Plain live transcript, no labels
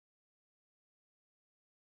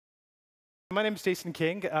My name is Jason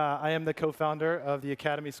King. I am the co-founder of the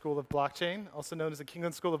Academy School of Blockchain, also known as the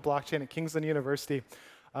Kingsland School of Blockchain at Kingsland University.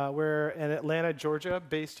 We're an Atlanta,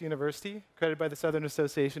 Georgia-based university, accredited by the Southern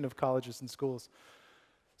Association of Colleges and Schools.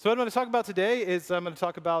 So what I'm going to talk about today is I'm going to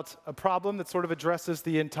talk about a problem that sort of addresses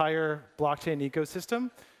the entire blockchain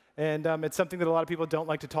ecosystem. And it's something that a lot of people don't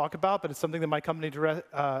like to talk about, but it's something that my company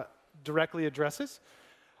directly addresses.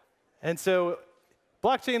 And so,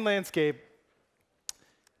 blockchain landscape.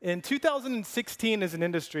 In 2016, as an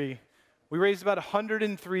industry, we raised about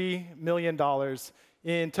 $103 million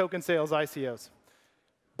in token sales ICOs.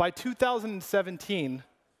 By 2017,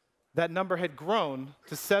 that number had grown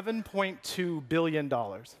to $7.2 billion.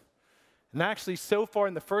 And actually, so far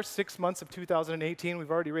in the first 6 months of 2018, we've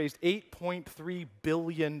already raised $8.3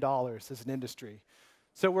 billion as an industry.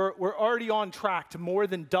 So we're already on track to more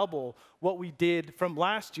than double what we did from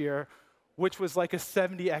last year, which was like a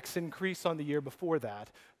 70x increase on the year before that.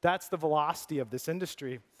 That's the velocity of this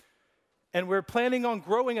industry. And we're planning on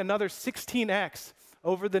growing another 16x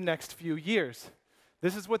over the next few years.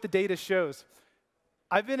 This is what the data shows.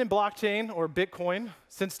 I've been in blockchain, or Bitcoin,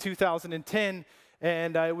 since 2010,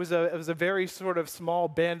 and it was a very sort of small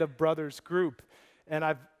band of brothers group. And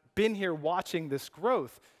I've been here watching this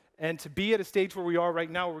growth. And to be at a stage where we are right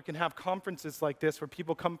now, where we can have conferences like this, where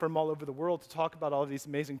people come from all over the world to talk about all of these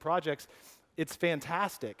amazing projects, it's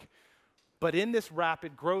fantastic. But in this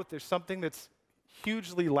rapid growth, there's something that's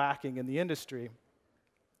hugely lacking in the industry.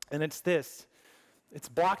 And it's this. It's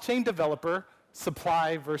blockchain developer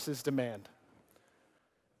supply versus demand.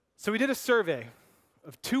 So we did a survey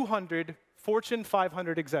of 200 Fortune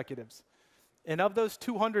 500 executives. And of those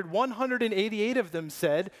 200, 188 of them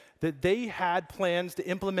said that they had plans to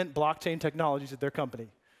implement blockchain technologies at their company,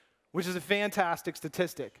 which is a fantastic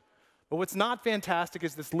statistic. But what's not fantastic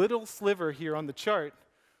is this little sliver here on the chart,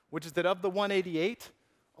 which is that of the 188,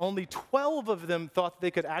 only 12 of them thought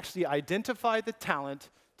they could actually identify the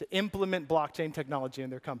talent to implement blockchain technology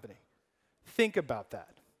in their company. Think about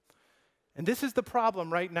that. And this is the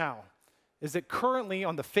problem right now, is that currently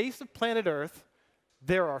on the face of planet Earth,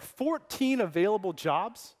 there are 14 available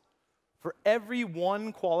jobs for every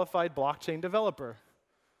one qualified blockchain developer.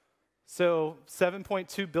 So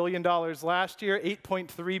 $7.2 billion last year,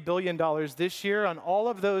 $8.3 billion this year. On all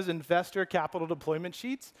of those investor capital deployment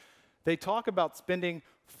sheets, they talk about spending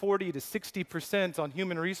 40 to 60% on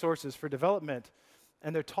human resources for development.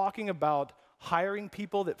 And they're talking about hiring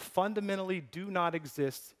people that fundamentally do not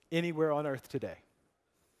exist anywhere on Earth today.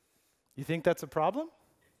 You think that's a problem?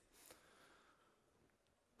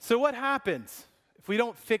 So what happens if we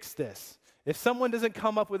don't fix this? If someone doesn't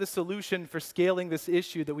come up with a solution for scaling this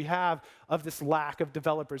issue that we have of this lack of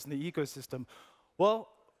developers in the ecosystem? Well,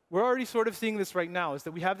 we're already sort of seeing this right now, is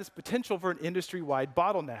that we have this potential for an industry-wide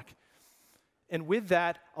bottleneck. And with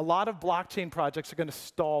that, a lot of blockchain projects are going to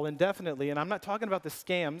stall indefinitely. And I'm not talking about the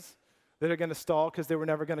scams that are going to stall because they were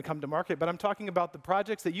never going to come to market, but I'm talking about the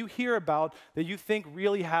projects that you hear about that you think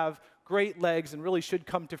really have great legs and really should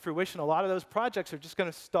come to fruition. A lot of those projects are just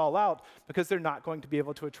going to stall out because they're not going to be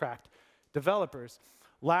able to attract developers.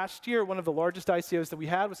 Last year, one of the largest ICOs that we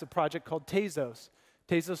had was a project called Tezos.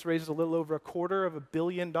 Tezos raised a little over $250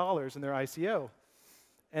 million in their ICO.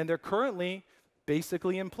 And they're currently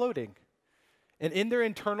basically imploding. And in their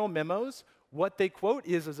internal memos, what they quote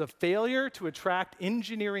is a failure to attract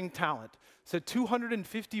engineering talent. So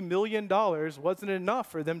 $250 million wasn't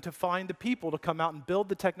enough for them to find the people to come out and build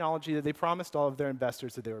the technology that they promised all of their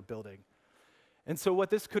investors that they were building. And so what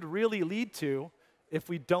this could really lead to, if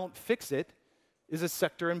we don't fix it, is a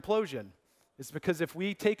sector implosion. It's because if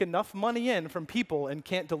we take enough money in from people and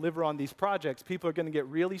can't deliver on these projects, people are going to get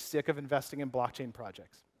really sick of investing in blockchain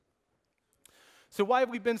projects. So why have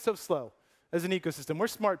we been so slow as an ecosystem? We're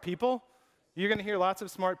smart people. You're going to hear lots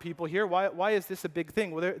of smart people here. Why is this a big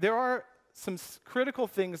thing? Well, there are some critical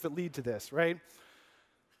things that lead to this, right?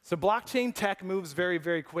 So blockchain tech moves very,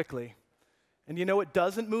 very quickly. And you know what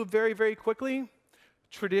doesn't move very, very quickly?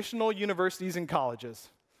 Traditional universities and colleges.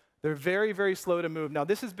 They're very, very slow to move. Now,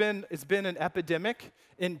 it's been an epidemic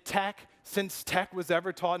in tech since tech was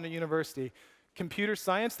ever taught in a university. Computer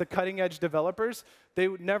science, the cutting-edge developers, they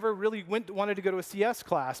never really wanted to go to a CS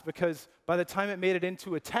class because by the time it made it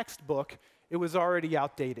into a textbook, it was already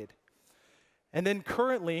outdated. And then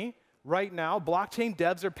currently, right now, blockchain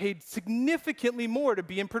devs are paid significantly more to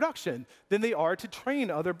be in production than they are to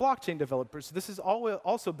train other blockchain developers. So this has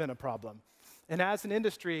also been a problem. And as an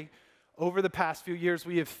industry, over the past few years,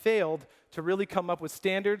 we have failed to really come up with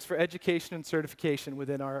standards for education and certification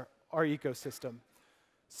within our ecosystem.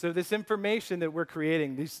 So this information that we're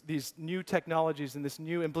creating, these new technologies and this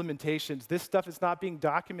new implementations, this stuff is not being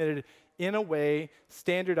documented in a way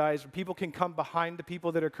standardized where people can come behind the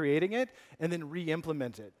people that are creating it and then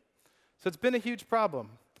re-implement it. So it's been a huge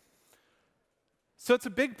problem. So it's a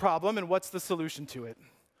big problem, and what's the solution to it?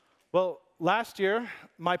 Well, last year,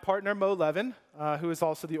 my partner, Mo Levin, who is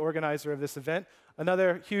also the organizer of this event,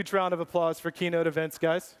 another huge round of applause for Keynote Events,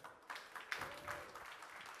 guys.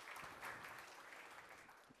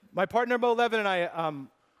 My partner, Mo Levin, and I,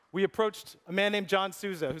 we approached a man named John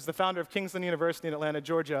Souza, who's the founder of Kingsland University in Atlanta,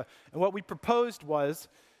 Georgia. And what we proposed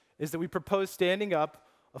is that we proposed standing up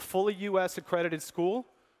a fully US accredited school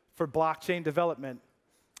for blockchain development.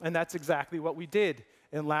 And that's exactly what we did.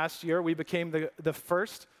 And last year, we became the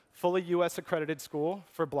first fully US accredited school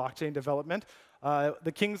for blockchain development.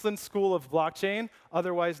 The Kingsland School of Blockchain,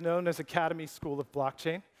 otherwise known as Academy School of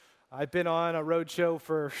Blockchain. I've been on a roadshow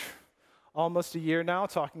for almost a year now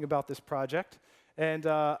talking about this project. And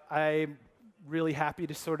I'm really happy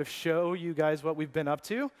to sort of show you guys what we've been up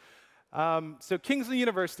to. So Kingsland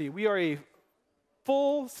University, we are a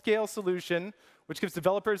full-scale solution which gives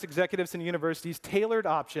developers, executives, and universities tailored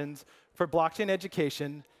options for blockchain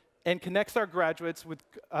education and connects our graduates with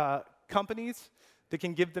companies that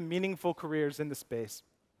can give them meaningful careers in the space.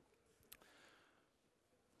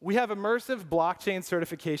 We have immersive blockchain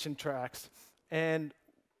certification tracks, and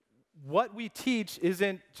what we teach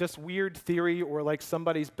isn't just weird theory or like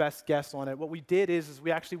somebody's best guess on it. What we did is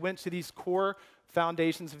we actually went to these core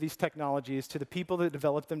foundations of these technologies, to the people that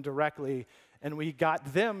developed them directly, and we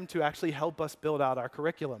got them to actually help us build out our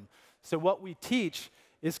curriculum. So what we teach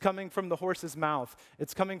is coming from the horse's mouth.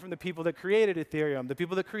 It's coming from the people that created Ethereum, the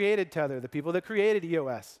people that created Tether, the people that created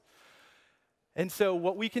EOS. And so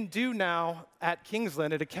what we can do now at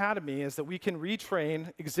Kingsland, at Academy, is that we can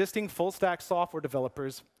retrain existing full-stack software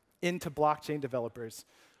developers into blockchain developers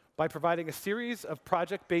by providing a series of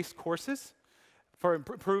project-based courses for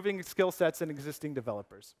improving skill sets in existing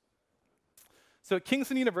developers. So at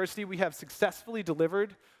Kingsland University, we have successfully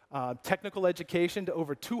delivered technical education to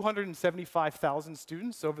over 275,000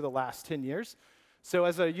 students over the last 10 years. So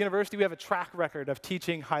as a university, we have a track record of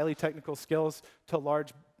teaching highly technical skills to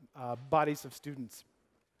large bodies of students.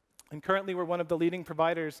 And currently, we're one of the leading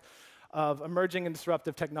providers of emerging and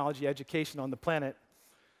disruptive technology education on the planet.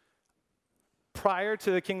 Prior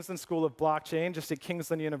to the Kingsland School of Blockchain, just at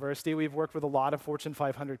Kingsland University, we've worked with a lot of Fortune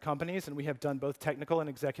 500 companies, and we have done both technical and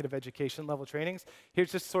executive education level trainings.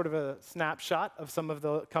 Here's just sort of a snapshot of some of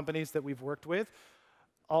the companies that we've worked with,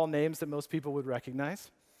 all names that most people would recognize.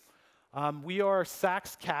 We are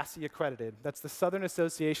Sachs-CASI accredited. That's the Southern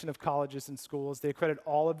Association of Colleges and Schools. They accredit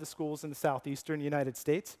all of the schools in the southeastern United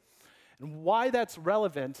States. And why that's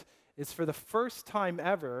relevant is for the first time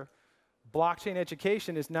ever, blockchain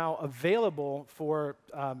education is now available for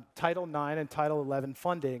Title IX and Title XI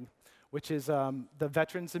funding, which is the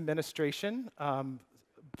Veterans Administration,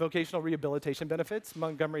 Vocational Rehabilitation Benefits,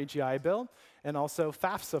 Montgomery GI Bill, and also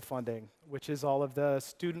FAFSA funding, which is all of the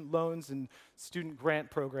student loans and student grant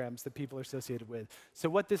programs that people are associated with. So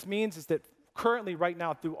what this means is that currently, right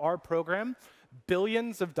now, through our program,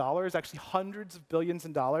 billions of dollars, actually hundreds of billions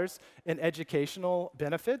of dollars in educational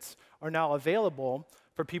benefits are now available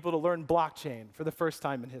for people to learn blockchain for the first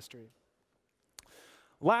time in history.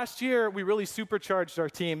 Last year, we really supercharged our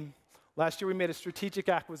team. Last year, we made a strategic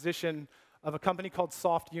acquisition of a company called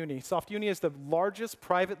SoftUni. SoftUni is the largest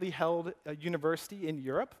privately held university in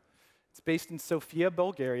Europe. It's based in Sofia,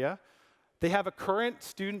 Bulgaria. They have a current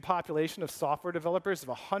student population of software developers of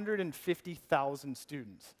 150,000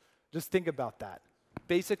 students. Just think about that.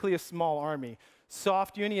 Basically a small army.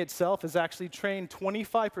 SoftUni itself has actually trained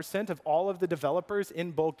 25% of all of the developers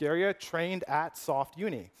in Bulgaria trained at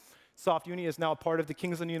SoftUni. SoftUni is now a part of the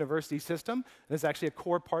Kingsland University system and is actually a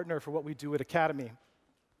core partner for what we do at Academy.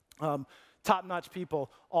 Top-notch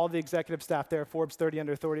people, all the executive staff there, Forbes 30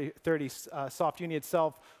 under 30. SoftUni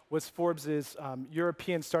itself was Forbes'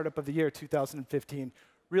 European Startup of the Year 2015.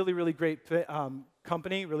 Really, really great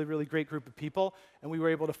company, really, really great group of people, and we were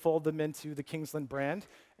able to fold them into the Kingsland brand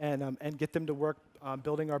and get them to work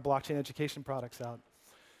building our blockchain education products out.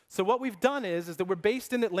 So what we've done is that we're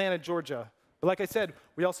based in Atlanta, Georgia. But like I said,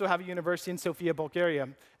 we also have a university in Sofia, Bulgaria.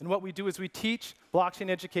 And what we do is we teach blockchain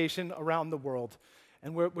education around the world.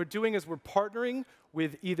 And what we're doing is we're partnering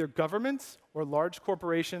with either governments or large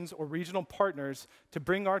corporations or regional partners to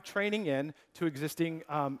bring our training in to existing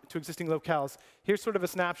locales. Here's sort of a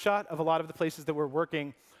snapshot of a lot of the places that we're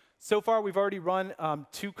working. So far, we've already run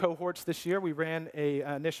 2 cohorts this year. We ran an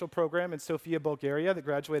initial program in Sofia, Bulgaria that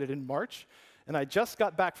graduated in March. And I just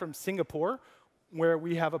got back from Singapore, where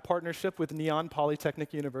we have a partnership with Neon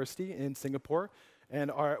Polytechnic University in Singapore. And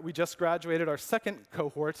we just graduated our second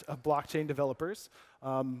cohort of blockchain developers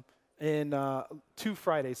in 2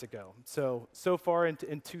 Fridays ago. So far in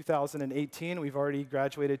 2018, we've already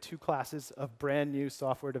graduated 2 classes of brand new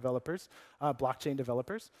software developers, blockchain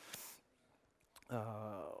developers.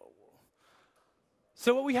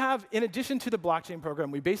 So what we have, in addition to the blockchain program,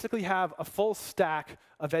 we basically have a full stack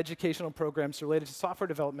of educational programs related to software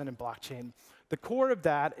development and blockchain. The core of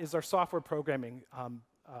that is our software programming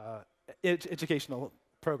educational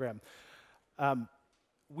program.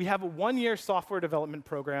 We have a 1-year software development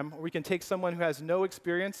program where we can take someone who has no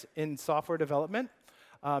experience in software development,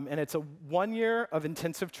 and it's a 1 year of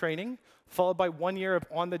intensive training, followed by 1 year of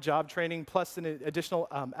on-the-job training, plus an additional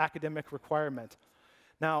academic requirement.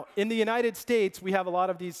 Now, in the United States, we have a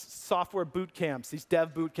lot of these software boot camps, these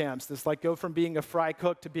dev boot camps. This go from being a fry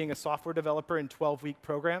cook to being a software developer in 12-week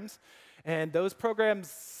programs. And those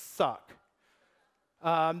programs suck.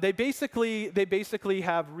 They basically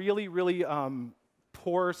have really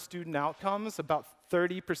poor student outcomes. About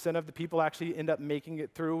 30% of the people actually end up making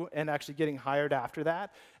it through and actually getting hired after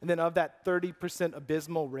that. And then of that 30%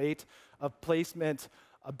 abysmal rate of placement,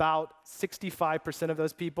 about 65% of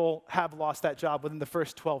those people have lost that job within the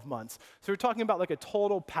first 12 months. So we're talking about a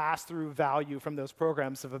total pass-through value from those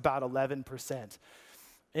programs of about 11%.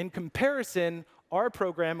 In comparison, our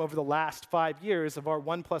program over the last 5 years of our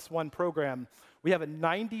 1+1 program, we have a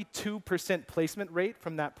 92% placement rate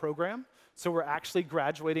from that program. So we're actually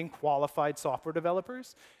graduating qualified software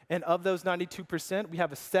developers. And of those 92%, we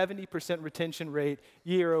have a 70% retention rate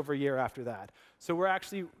year over year after that. So we're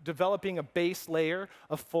actually developing a base layer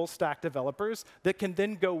of full stack developers that can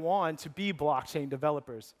then go on to be blockchain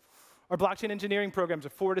developers. Our blockchain engineering programs are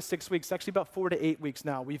 4 to 6 weeks, actually about 4 to 8 weeks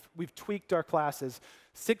now. We've tweaked our classes.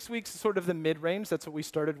 6 weeks is sort of the mid-range. That's what we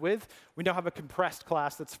started with. We now have a compressed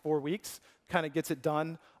class that's 4 weeks. Kind of gets it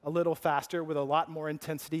done a little faster with a lot more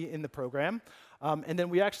intensity in the program. And then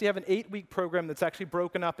we actually have an 8-week program that's actually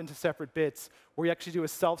broken up into separate bits, where you actually do a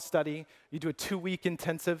self-study. You do a 2-week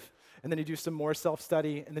intensive, and then you do some more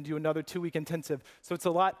self-study, and then do another 2-week intensive. So it's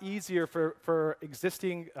a lot easier for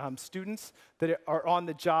existing students that are on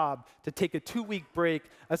the job to take a 2-week break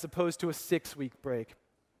as opposed to a 6-week break.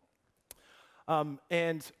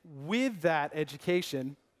 And with that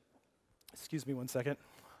education, excuse me one second.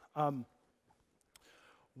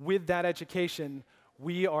 With that education,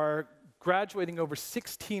 we are graduating over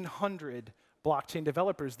 1,600 blockchain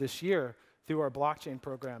developers this year through our blockchain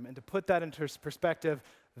program. And to put that into perspective,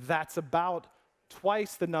 that's about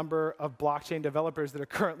twice the number of blockchain developers that are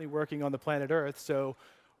currently working on the planet Earth. So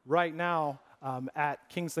right now, at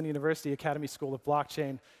Kingsland University Academy School of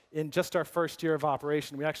Blockchain, in just our first year of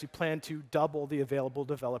operation, we actually plan to double the available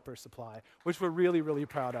developer supply, which we're really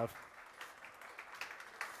proud of.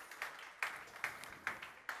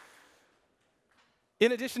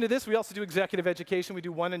 In addition to this, we also do executive education. We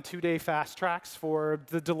do 1- and 2-day fast tracks for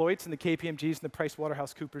the Deloittes and the KPMGs and the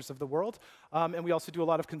PricewaterhouseCoopers of the world. And we also do a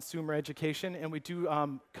lot of consumer education. And we do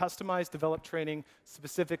customized developed training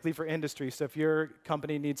specifically for industry. So if your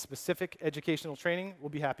company needs specific educational training, we'll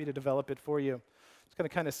be happy to develop it for you. Just going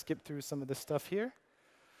to kind of skip through some of this stuff here.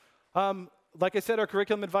 Like I said, our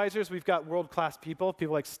curriculum advisors, we've got world-class people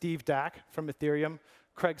like Steve Dack from Ethereum,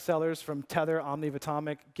 Craig Sellers from Tether, Omniv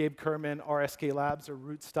Atomic, Gabe Kerman, RSK Labs or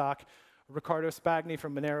Rootstock, Ricardo Spagni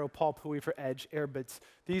from Monero, Paul Pui for Edge, Airbits.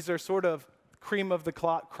 These are sort of cream of the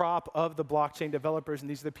crop of the blockchain developers, and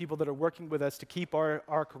these are the people that are working with us to keep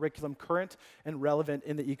our curriculum current and relevant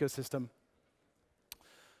in the ecosystem.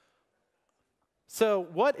 So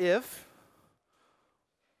what if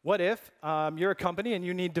you're a company and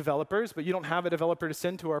you need developers, but you don't have a developer to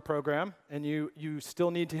send to our program, and you still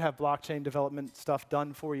need to have blockchain development stuff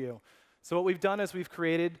done for you? So what we've done is we've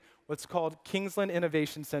created what's called Kingsland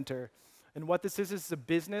Innovation Center. And what this is a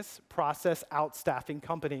business process outstaffing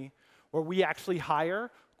company where we actually hire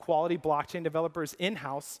quality blockchain developers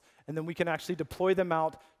in-house, and then we can actually deploy them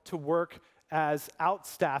out to work as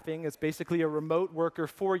outstaffing, as basically a remote worker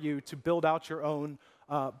for you to build out your own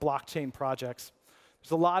blockchain projects.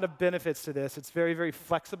 There's a lot of benefits to this. It's very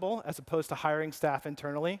flexible as opposed to hiring staff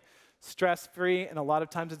internally, stress-free, and a lot of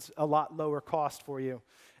times it's a lot lower cost for you.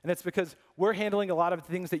 And it's because we're handling a lot of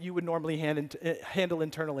the things that you would normally handle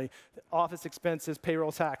internally. Office expenses,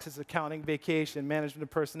 payroll taxes, accounting, vacation, management of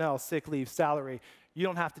personnel, sick leave, salary. You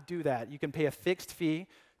don't have to do that. You can pay a fixed fee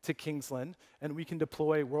to Kingsland, and we can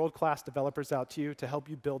deploy world-class developers out to you to help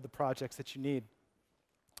you build the projects that you need.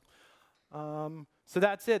 So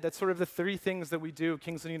that's it. That's sort of the three things that we do: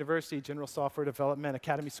 Kingsland University, General Software Development,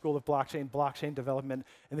 Academy School of Blockchain, Blockchain Development,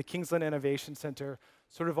 and the Kingsland Innovation Center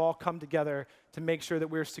sort of all come together to make sure that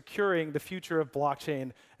we're securing the future of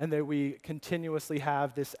blockchain and that we continuously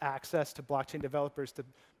have this access to blockchain developers to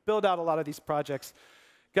build out a lot of these projects.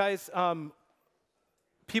 Guys,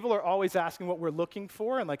 people are always asking what we're looking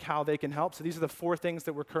for and like how they can help. So these are the 4 things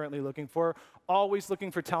that we're currently looking for. Always looking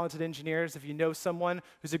for talented engineers. If you know someone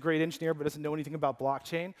who's a great engineer but doesn't know anything about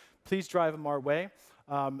blockchain, please drive them our way.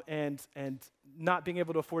 And not being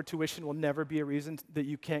able to afford tuition will never be a reason that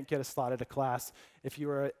you can't get a slot at a class. If you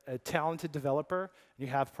are a talented developer and you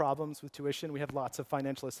have problems with tuition, we have lots of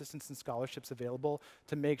financial assistance and scholarships available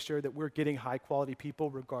to make sure that we're getting high-quality people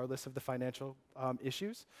regardless of the financial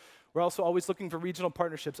issues. We're also always looking for regional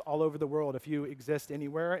partnerships all over the world. If you exist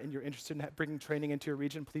anywhere and you're interested in bringing training into your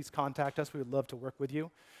region, please contact us. We would love to work with you.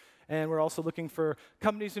 And we're also looking for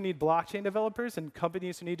companies who need blockchain developers and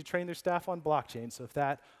companies who need to train their staff on blockchain. So if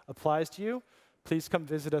that applies to you, please come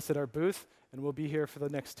visit us at our booth, and we'll be here for the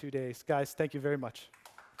next 2 days. Guys, thank you very much.